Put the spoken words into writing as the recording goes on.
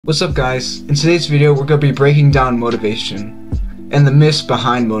What's up guys, in today's video we're going to be breaking down motivation and the myths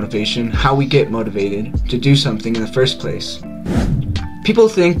behind motivation, how we get motivated to do something in the first place. People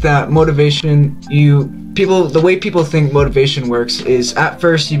think that motivation, the way people think motivation works is at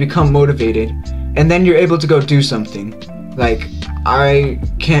first you become motivated and then you're able to go do something. Like, I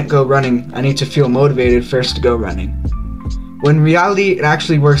can't go running, I need to feel motivated first to go running. When in reality it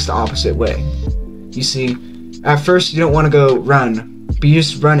actually works the opposite way. You see, at first you don't want to go run, but you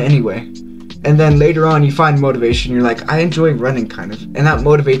just run anyway. And then later on you find motivation, you're like, I enjoy running kind of, and that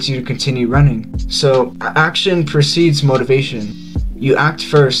motivates you to continue running. So action precedes motivation. You act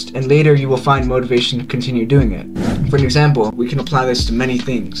first and later you will find motivation to continue doing it. For an example, we can apply this to many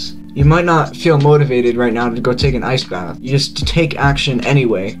things. You might not feel motivated right now to go take an ice bath. You just take action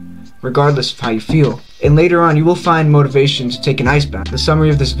anyway, regardless of how you feel. And later on you will find motivation to take an ice bath. The summary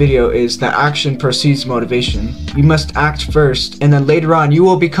of this video is that action precedes motivation. You must act first and then later on you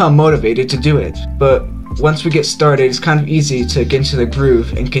will become motivated to do it. But once we get started, it's kind of easy to get into the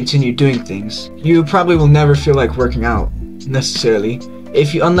groove and continue doing things. You probably will never feel like working out necessarily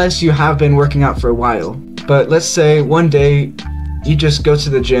unless you have been working out for a while. But let's say one day you just go to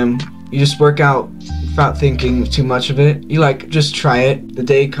the gym, you just work out without thinking too much of it. You just try it. The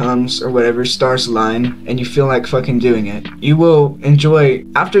day comes or whatever, stars align, and you feel like fucking doing it. You will enjoy,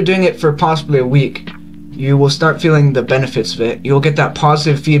 after doing it for possibly a week, you will start feeling the benefits of it. You'll get that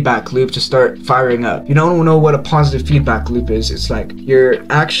positive feedback loop to start firing up. You don't know what a positive feedback loop is. It's like your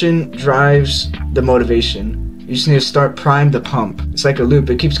action drives the motivation. You just need to start prime the pump. It's like a loop.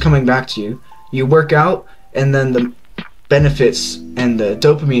 It keeps coming back to you. You work out and then the benefits and the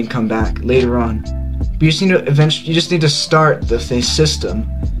dopamine come back later on. But you just need to start the system.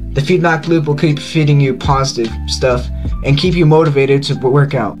 The feedback loop will keep feeding you positive stuff and keep you motivated to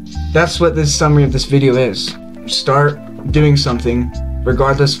work out. That's what this summary of this video is. Start doing something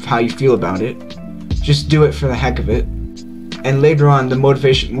regardless of how you feel about it. Just do it for the heck of it. And later on the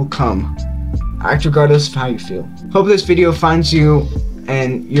motivation will come. Act regardless of how you feel. Hope this video finds you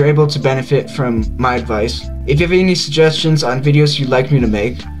and you're able to benefit from my advice. If you have any suggestions on videos you'd like me to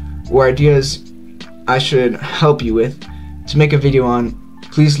make or ideas I should help you with to make a video on,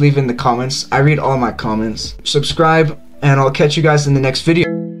 please leave in the comments. I read all my comments. Subscribe and I'll catch you guys in the next video.